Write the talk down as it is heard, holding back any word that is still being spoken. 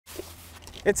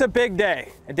It's a big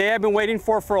day, a day I've been waiting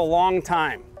for a long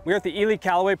time. We're at the Ely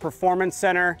Callaway Performance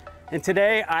Center, and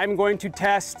today I'm going to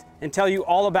test and tell you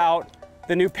all about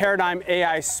the new Paradigm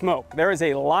AI Smoke. There is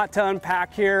a lot to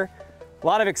unpack here, a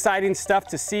lot of exciting stuff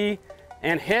to see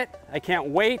and hit. I can't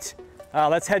wait.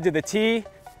 Let's head to the tee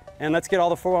and let's get all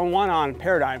the 411 on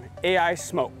Paradigm AI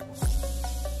Smoke.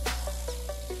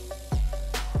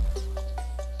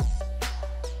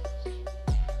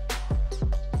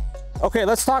 Okay,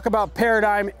 let's talk about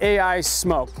Paradigm AI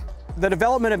Smoke. The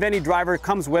development of any driver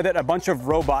comes with it a bunch of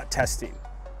robot testing.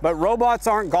 But robots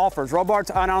aren't golfers.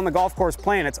 Robots aren't on the golf course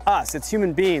playing. It's us, it's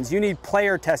human beings. You need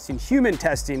player testing, human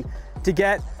testing to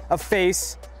get a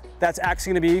face that's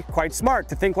actually gonna be quite smart,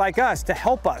 to think like us, to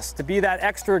help us, to be that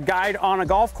extra guide on a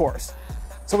golf course.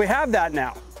 So we have that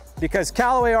now, because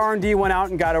Callaway R&D went out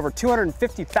and got over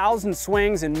 250,000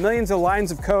 swings and millions of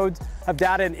lines of code of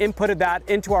data and inputted that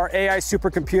into our AI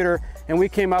supercomputer, and we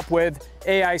came up with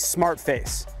AI Smart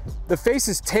Face. The face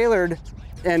is tailored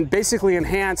and basically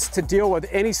enhanced to deal with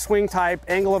any swing type,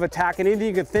 angle of attack, and anything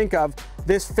you can think of.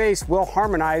 This face will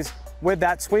harmonize with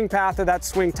that swing path or that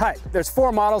swing type. There's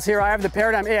 4 models here. I have the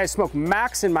Paradigm AI Smoke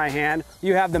Max in my hand.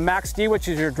 You have the Max D, which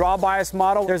is your draw bias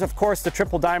model. There's of course the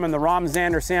Triple Diamond, the Rom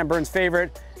Xander, Sam Burns'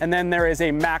 favorite. And then there is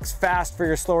a Max Fast for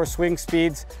your slower swing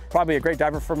speeds. Probably a great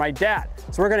driver for my dad.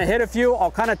 So we're gonna hit a few.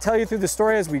 I'll kind of tell you through the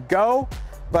story as we go.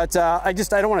 But I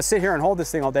don't wanna sit here and hold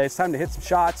this thing all day. It's time to hit some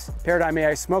shots. Paradigm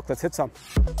AI Smoke, let's hit some.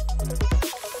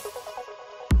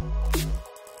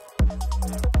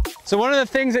 So one of the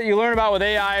things that you learn about with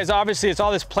AI is obviously it's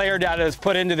all this player data that's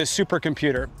put into the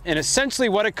supercomputer. And essentially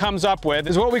what it comes up with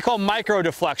is what we call micro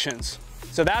deflections.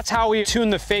 So that's how we tune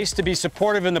the face to be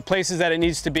supportive in the places that it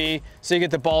needs to be so you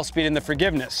get the ball speed and the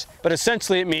forgiveness. But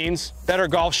essentially it means better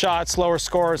golf shots, lower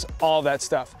scores, all of that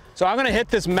stuff. So I'm gonna hit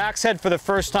this max head for the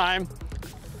first time.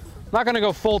 I'm not gonna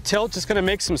go full tilt, just gonna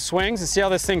make some swings and see how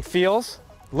this thing feels.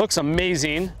 Looks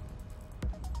amazing.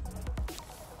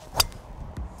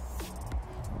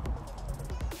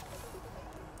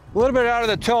 A little bit out of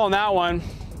the toe on that one.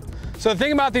 So the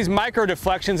thing about these micro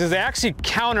deflections is they actually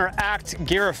counteract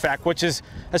gear effect, which is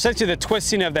essentially the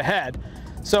twisting of the head.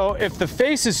 So if the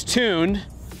face is tuned,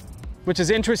 which is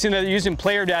interesting that they're using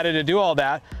player data to do all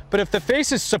that, but if the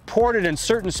face is supported in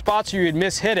certain spots where you'd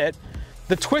miss-hit it,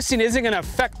 the twisting isn't gonna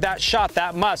affect that shot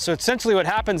that much. So essentially what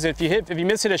happens if you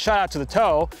miss-hit a shot out to the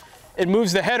toe, it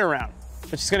moves the head around,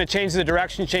 which is gonna change the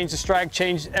direction, change the strike,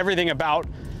 change everything about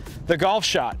the golf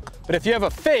shot. But if you have a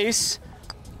face,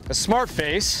 a smart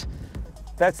face,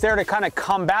 that's there to kind of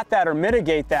combat that or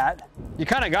mitigate that, you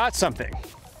kind of got something.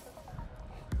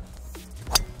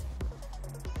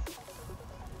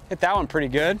 Hit that one pretty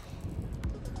good.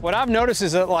 What I've noticed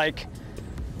is that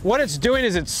what it's doing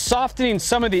is it's softening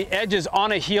some of the edges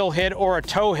on a heel hit or a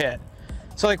toe hit.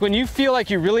 So like when you feel like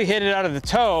you really hit it out of the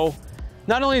toe,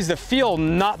 not only is the feel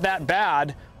not that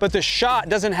bad, but the shot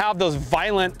doesn't have those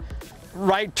violent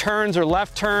right turns or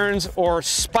left turns or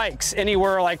spikes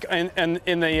anywhere like in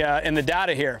the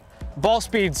data here. Ball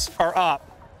speeds are up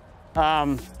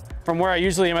from where I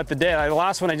usually am at the day. The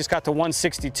last one I just got to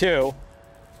 162,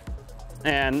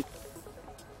 and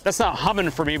that's not humming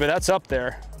for me, but that's up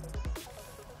there.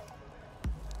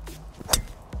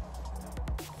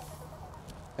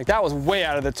 Like that was way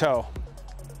out of the toe.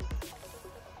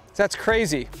 That's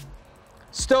crazy.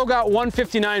 Still got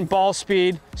 159 ball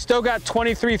speed, still got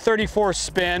 2334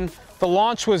 spin. The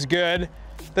launch was good.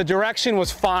 The direction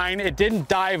was fine. It didn't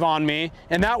dive on me.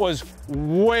 And that was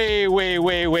way, way,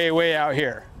 way, way, way out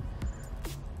here.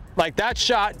 Like that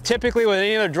shot, typically with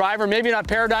any other driver, maybe not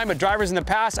Paradigm, but drivers in the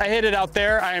past, I hit it out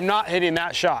there. I am not hitting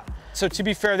that shot. So to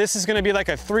be fair, this is gonna be like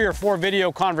a 3 or 4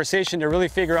 video conversation to really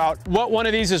figure out what one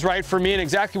of these is right for me and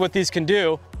exactly what these can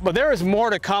do. But there is more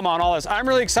to come on all this. I'm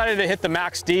really excited to hit the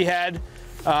Max D head.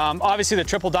 Obviously the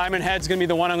Triple Diamond head is going to be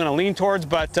the one I'm going to lean towards,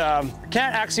 but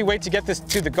can't actually wait to get this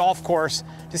to the golf course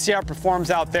to see how it performs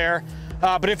out there.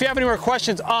 But if you have any more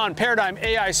questions on Paradigm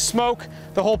AI Smoke,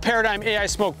 the whole Paradigm AI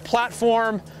Smoke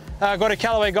platform, go to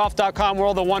CallawayGolf.com,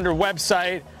 World of Wonder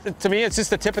website. To me, it's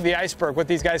just the tip of the iceberg, what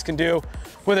these guys can do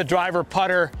with a driver,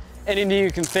 putter, anything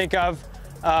you can think of.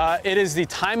 It is the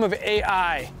time of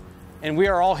AI, and we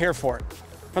are all here for it.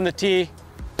 From the tee,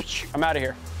 I'm out of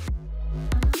here.